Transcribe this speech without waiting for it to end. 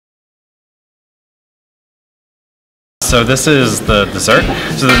So this is the dessert.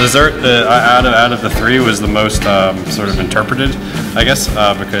 So the dessert out of the three was the most sort of interpreted, I guess,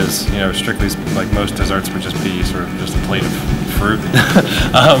 because strictly like most desserts would just be sort of just a plate of fruit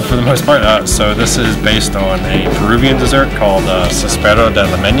for the most part. So this is based on a Peruvian dessert called Suspiro de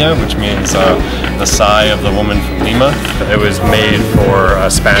Limeña, which means the sigh of the woman from Lima. It was made for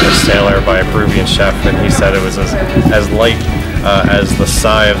a Spanish sailor by a Peruvian chef, and he said it was as light as the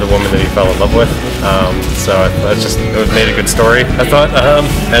sigh of the woman that he fell in love with. So it made a good story, I thought,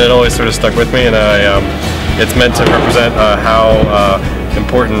 and it always sort of stuck with me. And it's meant to represent how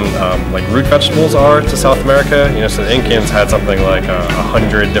important like root vegetables are to South America. So the Incans had something like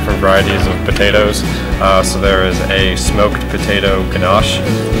 100 different varieties of potatoes. So there is a smoked potato ganache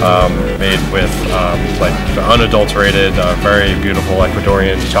made with like unadulterated, very beautiful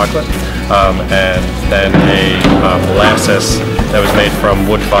Ecuadorian chocolate, and then a molasses that was made from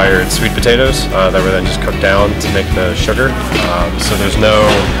wood-fired sweet potatoes that were then just cooked down to make the sugar. So there's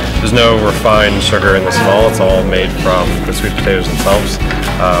no refined sugar in this at all. It's all made from the sweet potatoes themselves.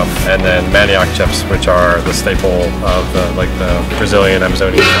 And then manioc chips, which are the staple of the Brazilian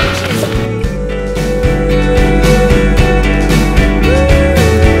Amazonian tribes.